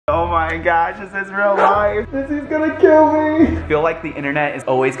my gosh, this is real life. This is gonna kill me. I feel like the internet is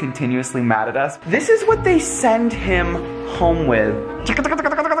always continuously mad at us. This is what they send him home with. Babe,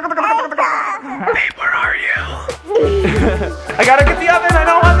 where are you? I gotta get the oven, I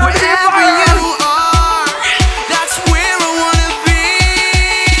don't want no fire.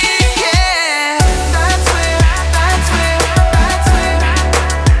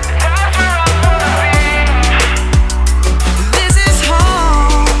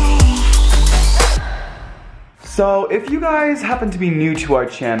 So if you guys happen to be new to our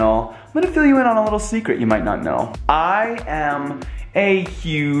channel, I'm gonna fill you in on a little secret you might not know. I am a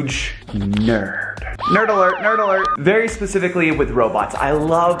huge nerd. Nerd alert, nerd alert. Very specifically with robots. I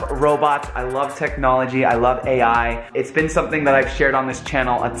love robots, I love technology, I love AI. It's been something that I've shared on this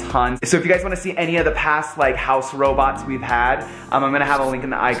channel a ton. So if you guys wanna see any of the past like house robots we've had, I'm gonna have a link in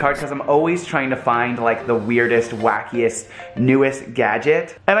the iCard because I'm always trying to find like the weirdest, wackiest, newest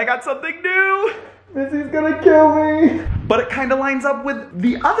gadget. And I got something new. This is gonna kill me. But it kind of lines up with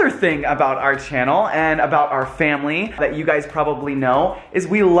the other thing about our channel and about our family that you guys probably know is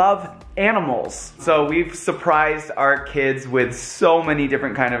we love animals. So we've surprised our kids with so many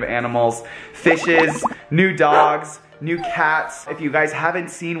different kind of animals. Fishes, new dogs, new cats. If you guys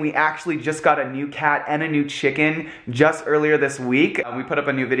haven't seen, we actually just got a new cat and a new chicken just earlier this week. We put up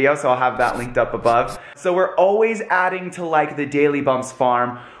a new video, so I'll have that linked up above. So we're always adding to like the Daily Bumps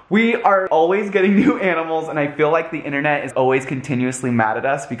farm. We are always getting new animals, and I feel like the internet is always continuously mad at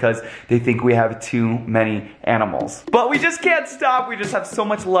us because they think we have too many animals. But we just can't stop. We just have so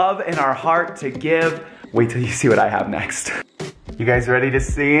much love in our heart to give. Wait till you see what I have next. You guys ready to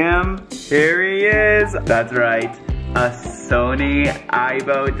see him? Here he is. That's right. A Sony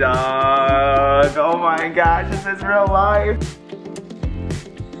Aibo dog. Oh my gosh, this is real life.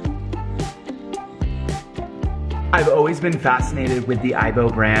 I've always been fascinated with the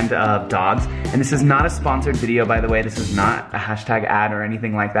Aibo brand of dogs, and this is not a sponsored video, by the way. This is not a hashtag ad or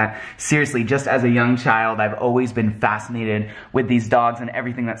anything like that. Seriously, just as a young child, I've always been fascinated with these dogs and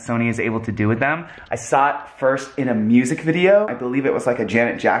everything that Sony is able to do with them. I saw it first in a music video. I believe it was like a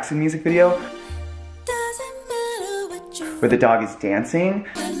Janet Jackson music video, where the dog is dancing.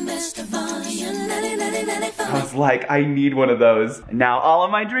 I was like, I need one of those. Now all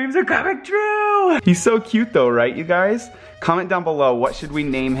of my dreams are coming true. He's so cute though, right, you guys? Comment down below, what should we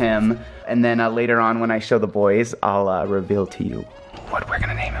name him? And then later on when I show the boys, I'll reveal to you what we're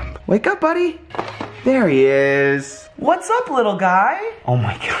gonna name him. Wake up, buddy. There he is. What's up, little guy? Oh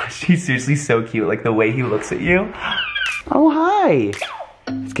my gosh, he's seriously so cute. Like the way he looks at you. Oh, hi.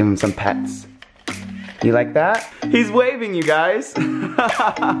 Let's give him some pets. You like that? He's waving, you guys. He's so cute,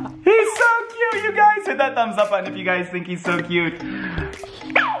 you guys. Hit that thumbs up button if you guys think he's so cute.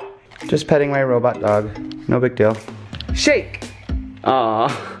 Just petting my robot dog. No big deal. Shake. Aw.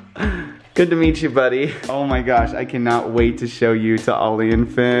 Good to meet you, buddy. Oh my gosh, I cannot wait to show you to Ollie and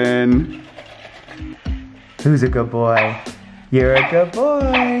Finn. Who's a good boy? You're a good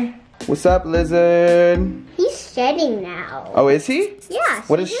boy. What's up, lizard? He's shedding now. Oh, is he? Yeah.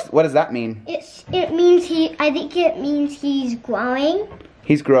 What does that mean? It means I think it means he's growing.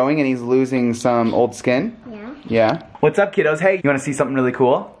 He's growing and he's losing some old skin? Yeah. Yeah. What's up, kiddos? Hey, you wanna see something really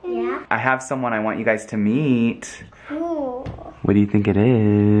cool? Yeah. I have someone I want you guys to meet. Cool. What do you think it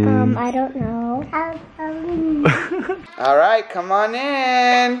is? I don't know. All right, come on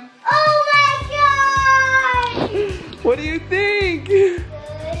in. Oh my god! What do you think? I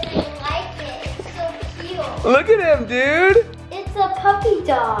like it. It's so cute. Look at him, dude. It's a puppy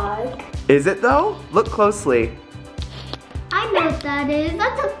dog. Is it though? Look closely. I know what that is.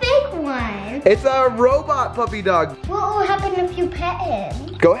 That's a fake one. It's a robot puppy dog. What will happen if you pet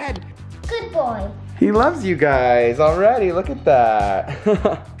him? Go ahead. Good boy. He loves you guys already. Look at that.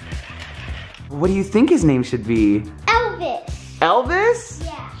 What do you think his name should be? Elvis. Elvis?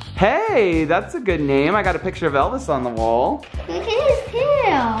 Yeah. Hey, that's a good name. I got a picture of Elvis on the wall. Look at his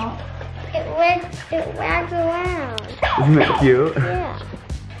tail. It wags around. Isn't that cute? Yeah.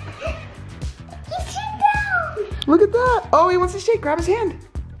 He's sitting down. Look at that. Oh, he wants to shake. Grab his hand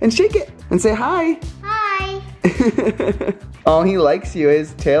and shake it and say hi. Hi. Oh, he likes you.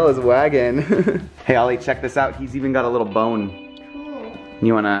 His tail is wagging. Hey, Ollie, check this out. He's even got a little bone. Cool.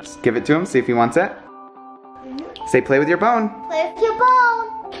 You want to give it to him, see if he wants it? Say, play with your bone. Play with your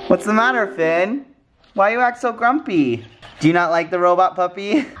bone. What's the matter, Finn? Why you act so grumpy? Do you not like the robot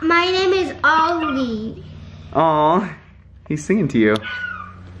puppy? My name is Ollie. Aw, he's singing to you.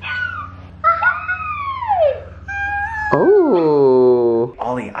 Oh.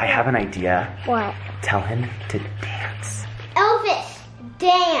 Ollie, I have an idea. What? Tell him to dance. Elvis,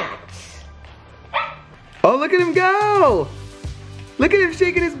 dance. Oh, look at him go. Look at him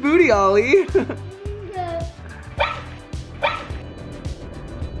shaking his booty, Ollie.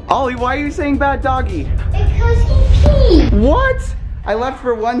 Ollie, why are you saying bad doggy? Because he peed. What? I left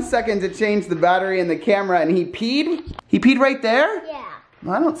for 1 second to change the battery in the camera and he peed? He peed right there? Yeah.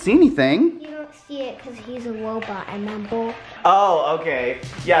 Well, I don't see anything. You don't see it because he's a robot, remember? Oh, okay.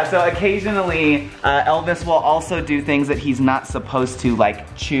 Yeah, so occasionally Elvis will also do things that he's not supposed to,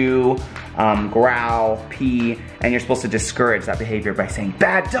 like chew, growl, pee, and you're supposed to discourage that behavior by saying,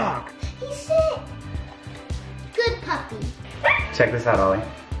 bad dog. He's sick. Good puppy. Check this out, Ollie.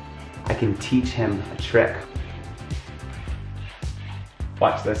 I can teach him a trick.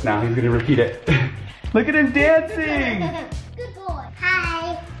 Watch this now, he's gonna repeat it. Look at him dancing! Good boy.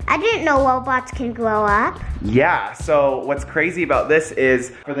 Hi. I didn't know robots can grow up. Yeah, so what's crazy about this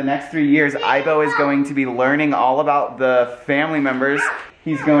is for the next 3 years, Ibo is going to be learning all about the family members.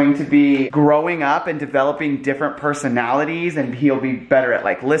 He's going to be growing up and developing different personalities, and he'll be better at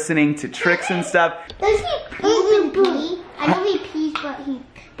like listening to tricks and stuff. Does he poop and pee? I know he pees,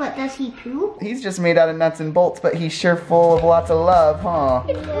 but does he poop? He's just made out of nuts and bolts, but he's sure full of lots of love, huh?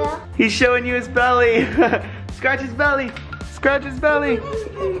 Yeah. He's showing you his belly. Scratch his belly. Scratch his belly.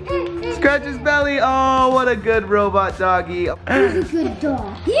 Scratch his belly. Oh, what a good robot doggy. He's a good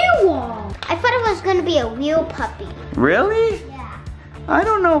dog. You are. I thought it was gonna be a real puppy. Really? Yeah. I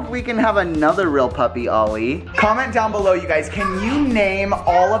don't know if we can have another real puppy, Ollie. Comment down below, you guys. Can you name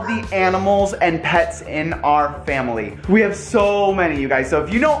all of the animals and pets in our family? We have so many, you guys. So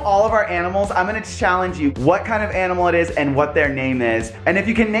if you know all of our animals, I'm gonna challenge you what kind of animal it is and what their name is. And if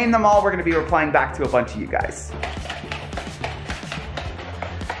you can name them all, we're gonna be replying back to a bunch of you guys.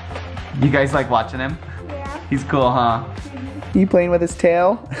 You guys like watching him? Yeah. He's cool, huh? You playing with his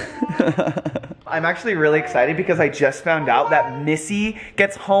tail? I'm actually really excited because I just found out that Missy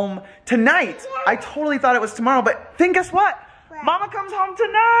gets home tonight. I totally thought it was tomorrow, but then guess what? Mama comes home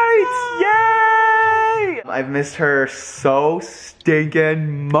tonight! Yay! I've missed her so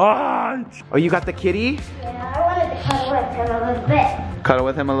stinking much. Oh, you got the kitty? Yeah, I wanted to cuddle with him a little bit. Cuddle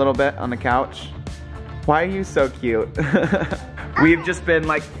with him a little bit on the couch? Why are you so cute? We've just been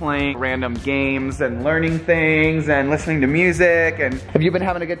like playing random games and learning things and listening to music. And have you been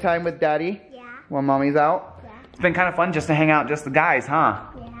having a good time with Daddy? Yeah. While Mommy's out? Yeah. It's been kind of fun just to hang out, just the guys, huh?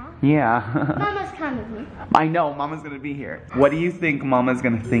 Yeah. Yeah. Mama's coming with me. I know, Mama's gonna be here. What do you think Mama's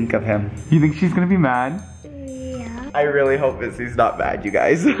gonna think of him? You think she's gonna be mad? Yeah. I really hope Missy's not mad, you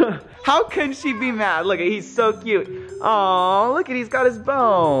guys. How can she be mad? Look, he's so cute. Aw, look at, he's got his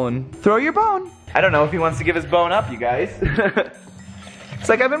bone. Throw your bone. I don't know if he wants to give his bone up, you guys. It's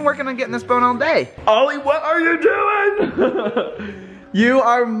like I've been working on getting this bone all day. Ollie, what are you doing? You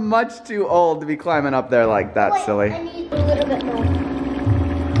are much too old to be climbing up there like that, Wait, silly. I need a little bit more.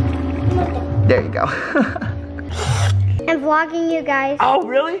 There you go. I'm vlogging you guys. Oh,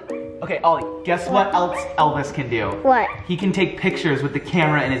 really? Okay, Ollie, guess what else Elvis can do? What? He can take pictures with the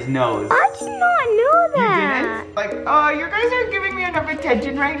camera in his nose. I did not know that. You didn't? Like, oh, you guys aren't giving me enough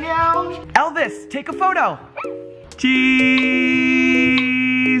attention right now. Elvis, take a photo. Cheese.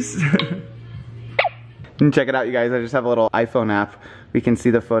 And check it out, you guys. I just have a little iPhone app. We can see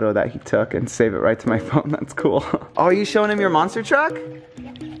the photo that he took and save it right to my phone. That's cool. Oh, are you showing him your monster truck?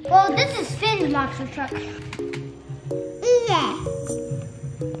 Well, this is Finn's monster truck. Yeah.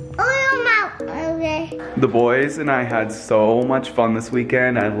 Oh, I'm out. Okay. The boys and I had so much fun this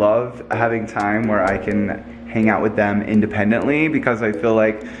weekend. I love having time where I can hang out with them independently because I feel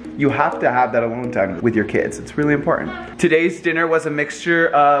like you have to have that alone time with your kids. It's really important. Today's dinner was a mixture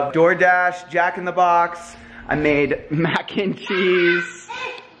of DoorDash, Jack in the Box. I made mac and cheese.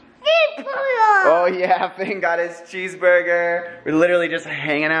 Oh yeah, Finn got his cheeseburger. We're literally just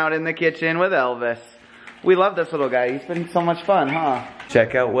hanging out in the kitchen with Elvis. We love this little guy. He's been so much fun, huh?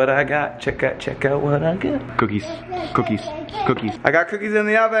 Check out what I got. Check out what I got. Cookies, cookies, cookies. I got cookies in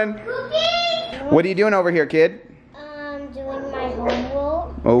the oven. Cookies! What are you doing over here, kid? Doing my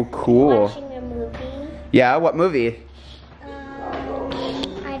homework. Oh, cool. Watching a movie. Yeah, what movie?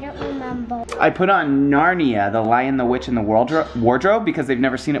 I don't remember. I put on Narnia, The Lion, the Witch, and the Wardrobe because they've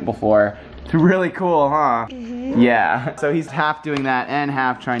never seen it before. It's really cool, huh? Mm-hmm. Yeah. So he's half doing that and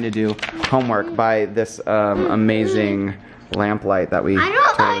half trying to do homework by this amazing lamplight that we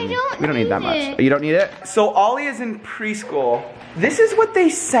we don't need that much. You don't need it? So Ollie is in preschool. This is what they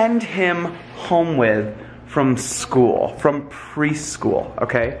send him home with from school, from preschool,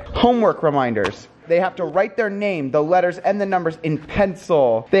 okay? Homework reminders. They have to write their name, the letters, and the numbers in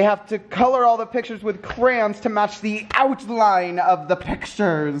pencil. They have to color all the pictures with crayons to match the outline of the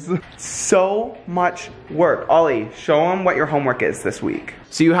pictures. So much work. Ollie, show them what your homework is this week.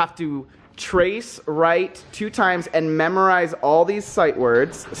 So you have to trace, write 2 times, and memorize all these sight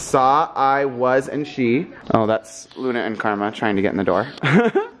words. Saw, I, was, and she. Oh, that's Luna and Karma trying to get in the door.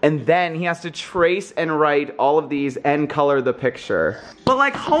 And then he has to trace and write all of these and color the picture. But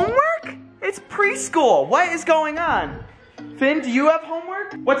like homework? It's preschool. What is going on? Finn, do you have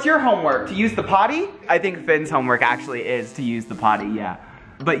homework? What's your homework? To use the potty? I think Finn's homework actually is to use the potty, yeah.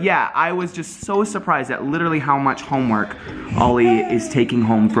 But yeah, I was just so surprised at literally how much homework Ollie is taking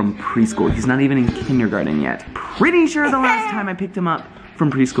home from preschool. He's not even in kindergarten yet. Pretty sure the last time I picked him up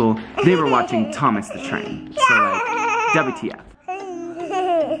from preschool, they were watching Thomas the Train. So like, WTF.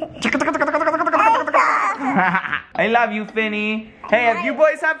 I love you, Finny. Hey, have you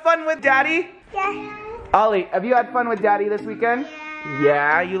boys had fun with Daddy? Yeah. Ollie, have you had fun with Daddy this weekend?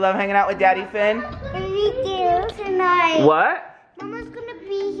 Yeah, you love hanging out with Daddy, Finn? Me too. Tonight. What? Mama's gonna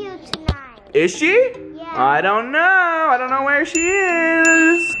be here tonight. Is she? Yeah. I don't know. I don't know where she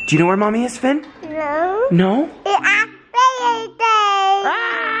is. Do you know where Mommy is, Finn? No. No?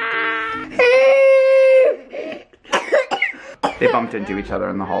 They bumped into each other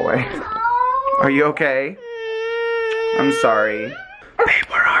in the hallway. Are you okay? I'm sorry. Babe,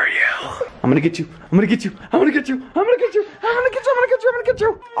 where are you? I'm gonna get you. I'm gonna get you. I'm gonna get you. I'm gonna get you. I'm gonna get you. I'm gonna get you. I'm gonna get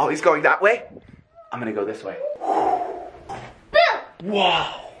you. Oh, he's going that way? I'm gonna go this way. Whoa.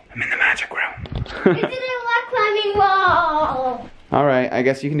 I'm in the magic room. It's in a rock climbing wall. All right, I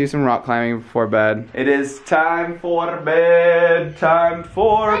guess you can do some rock climbing before bed. It is time for bed. Time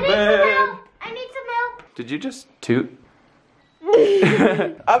for bed. I need some help. Did you just toot?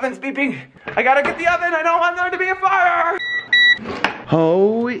 Oven's beeping. I gotta get the oven. I don't want there to be a fire.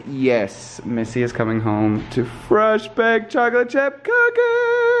 Oh, yes. Missy is coming home to fresh baked chocolate chip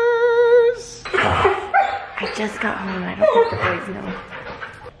cookies. I just got home. I don't think the boys know.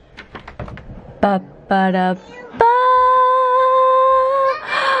 Ba-ba-da-ba.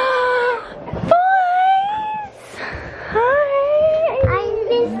 Boys! Hi! I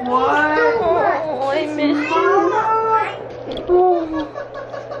miss you so much. Oh, I miss you. Oh.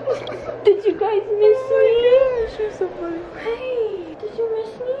 Did you guys miss me? You're so funny. Hey, did you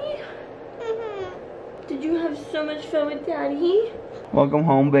miss me? Did you have so much fun with Daddy? Welcome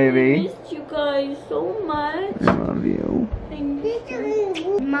home, I baby. missed you guys so much. I love you. I missed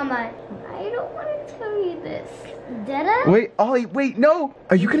you. Mama, I don't want to tell you this. Dada? Wait, Ollie, wait, no.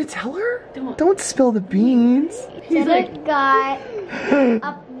 Are you gonna tell her? Don't spill the beans. He's Dada like, got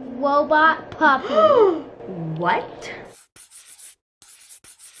a robot puppy. what?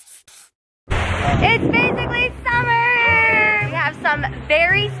 It's basically summer! We have some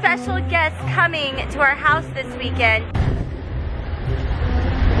very special guests coming to our house this weekend.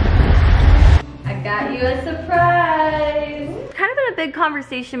 I got you a surprise! Kind of been a big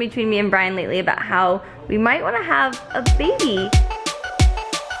conversation between me and Brian lately about how we might want to have a baby.